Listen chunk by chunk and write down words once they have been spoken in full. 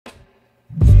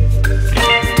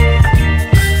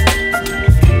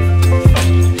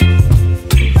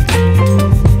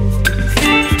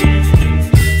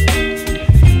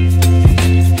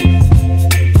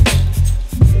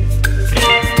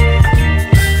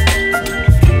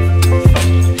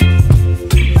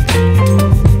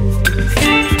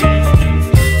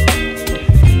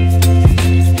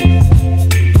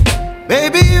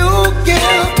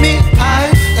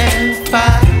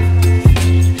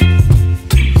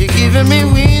giving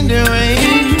me wind and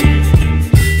rain.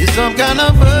 You're some kind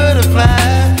of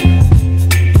butterfly.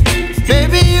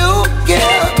 Baby, you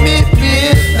give me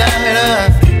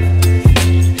midnight.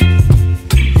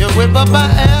 You whip up my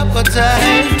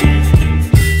appetite.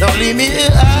 Don't leave me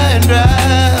here high and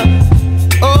dry.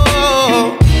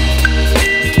 Oh,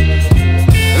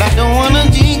 well, I don't wanna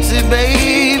jinx it,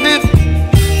 baby,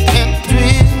 and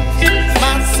twist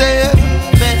myself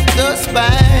at the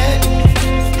spine.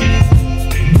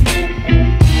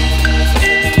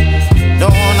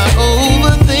 Don't wanna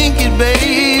overthink it,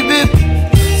 baby.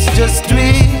 It's just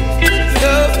twist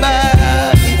your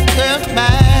body and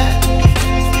mine.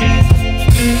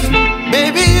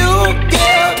 Baby, you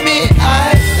give me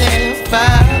ice and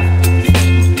fire.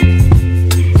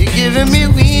 You're giving me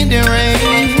wind and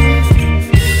rain.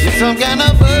 You're some kind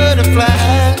of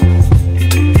butterfly.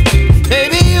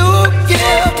 Baby, you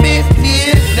give me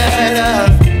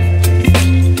midnight.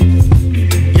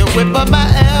 You whip up my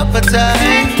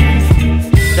appetite.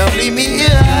 Don't leave me here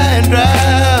high and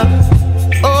dry.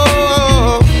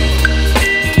 Oh,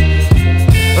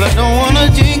 but I don't wanna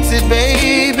jinx it,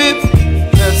 baby.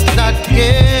 Let's not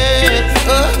get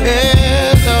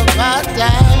ahead of my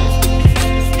time.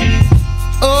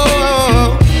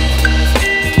 Oh,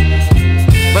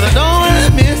 but I don't wanna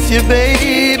miss you,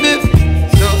 baby.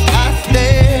 So I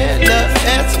stand up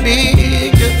and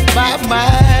speak my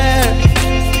mind.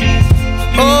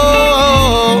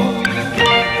 Oh.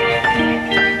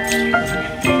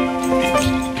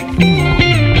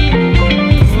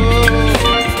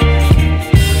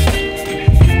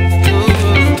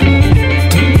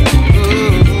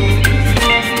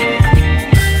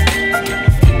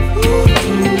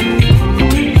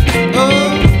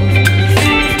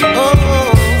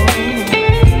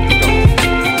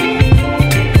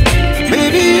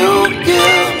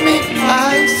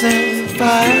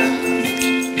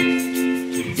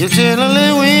 You're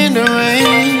chilling wind and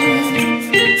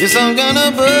rain. You're some kind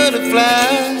of butterfly.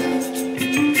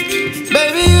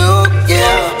 Baby, you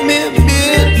give me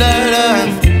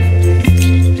midnight.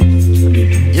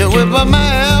 You whip up my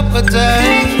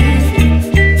appetite.